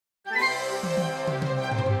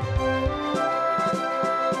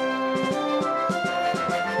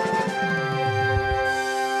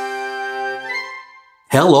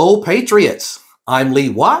Hello, Patriots. I'm Lee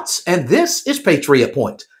Watts, and this is Patriot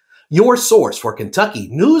Point, your source for Kentucky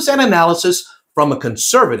news and analysis from a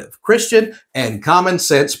conservative, Christian, and common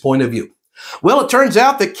sense point of view. Well, it turns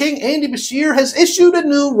out that King Andy Beshear has issued a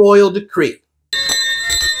new royal decree.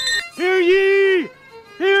 Hear ye!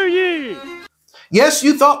 Hear ye! Yes,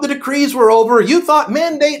 you thought the decrees were over. You thought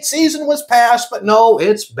mandate season was past, but no,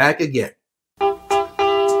 it's back again.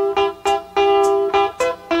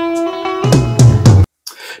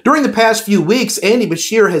 During the past few weeks, Andy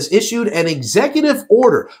Beshear has issued an executive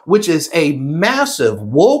order, which is a massive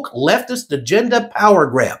woke leftist agenda power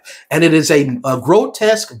grab. And it is a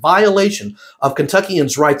grotesque violation of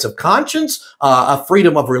Kentuckians' rights of conscience, of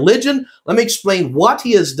freedom of religion. Let me explain what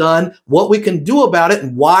he has done, what we can do about it,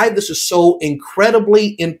 and why this is so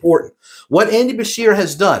incredibly important. What Andy Beshear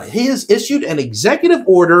has done, he has issued an executive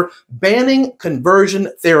order banning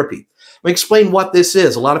conversion therapy. Let me explain what this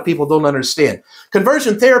is. A lot of people don't understand.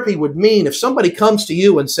 Conversion therapy would mean if somebody comes to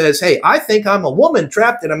you and says, hey, I think I'm a woman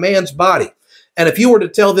trapped in a man's body. And if you were to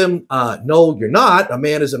tell them, no, you're not, a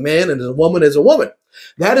man is a man and a woman is a woman.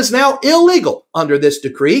 That is now illegal under this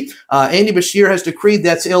decree. Andy Beshear has decreed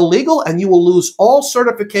that's illegal, and you will lose all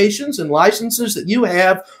certifications and licenses that you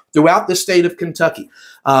have throughout the state of Kentucky.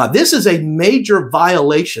 This is a major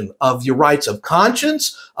violation of your rights of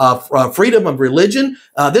conscience, freedom of religion.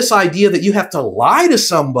 This idea that you have to lie to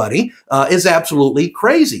somebody is absolutely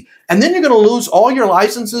crazy. And then you're going to lose all your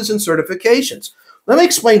licenses and certifications. Let me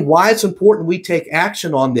explain why it's important we take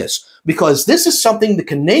action on this, because this is something the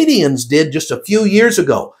Canadians did just a few years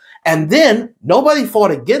ago. And then nobody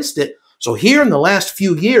fought against it. So here in the last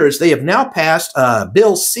few years, they have now passed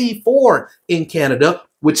Bill C-4 in Canada,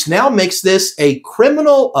 which now makes this a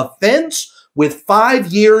criminal offense with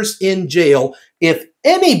 5 years in jail if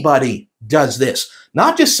anybody does this,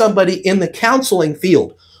 not just somebody in the counseling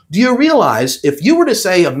field. Do you realize if you were to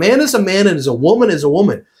say a man is a man and a woman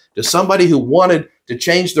to somebody who wanted to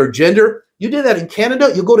change their gender, you did that in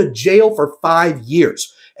Canada, you'll go to jail for 5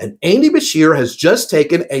 years. And Andy Beshear has just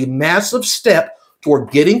taken a massive step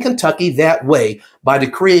toward getting Kentucky that way by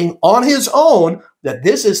decreeing on his own that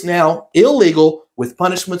this is now illegal with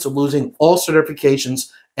punishments of losing all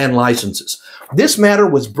certifications and licenses. This matter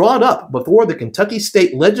was brought up before the Kentucky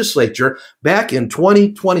State Legislature back in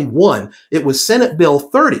 2021. It was Senate Bill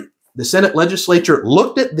 30. The Senate legislature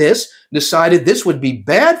looked at this, decided this would be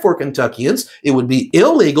bad for Kentuckians, it would be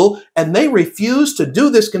illegal, and they refused to do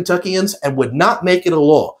this, Kentuckians, and would not make it a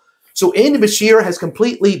law. So Andy Beshear has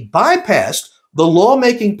completely bypassed the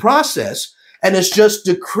lawmaking process and has just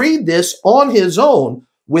decreed this on his own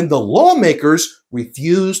when the lawmakers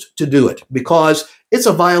refused to do it because it's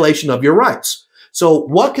a violation of your rights. So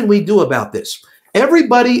what can we do about this?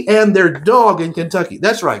 Everybody and their dog in Kentucky,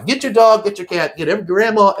 that's right, get your dog, get your cat, get every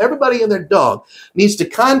grandma, everybody and their dog needs to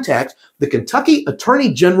contact the Kentucky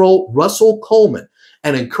Attorney General Russell Coleman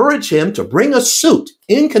and encourage him to bring a suit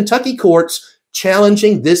in Kentucky courts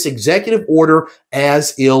challenging this executive order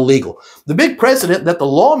as illegal. The big precedent that the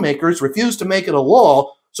lawmakers refused to make it a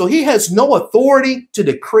law, so he has no authority to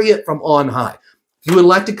decree it from on high. If you would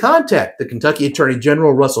like to contact the Kentucky Attorney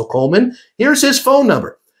General Russell Coleman, here's his phone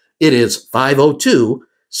number. It is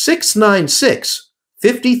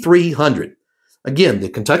 502-696-5300. Again, the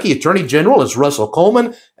Kentucky Attorney General is Russell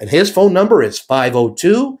Coleman, and his phone number is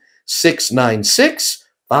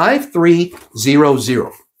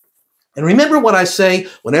 502-696-5300. And remember what I say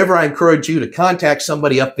whenever I encourage you to contact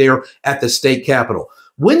somebody up there at the state capitol.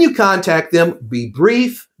 When you contact them, be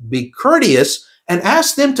brief, be courteous, and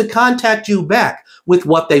ask them to contact you back with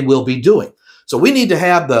what they will be doing. So we need to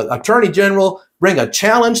have the Attorney General bring a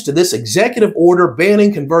challenge to this executive order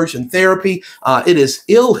banning conversion therapy. It is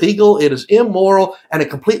illegal, it is immoral, and it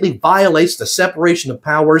completely violates the separation of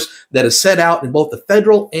powers that is set out in both the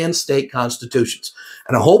federal and state constitutions.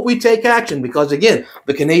 And I hope we take action because, again,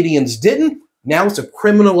 the Canadians didn't. Now it's a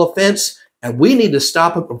criminal offense, and we need to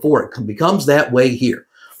stop it before it becomes that way here.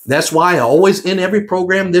 That's why I always end every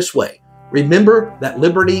program this way. Remember that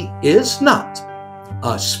liberty is not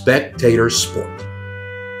a spectator sport.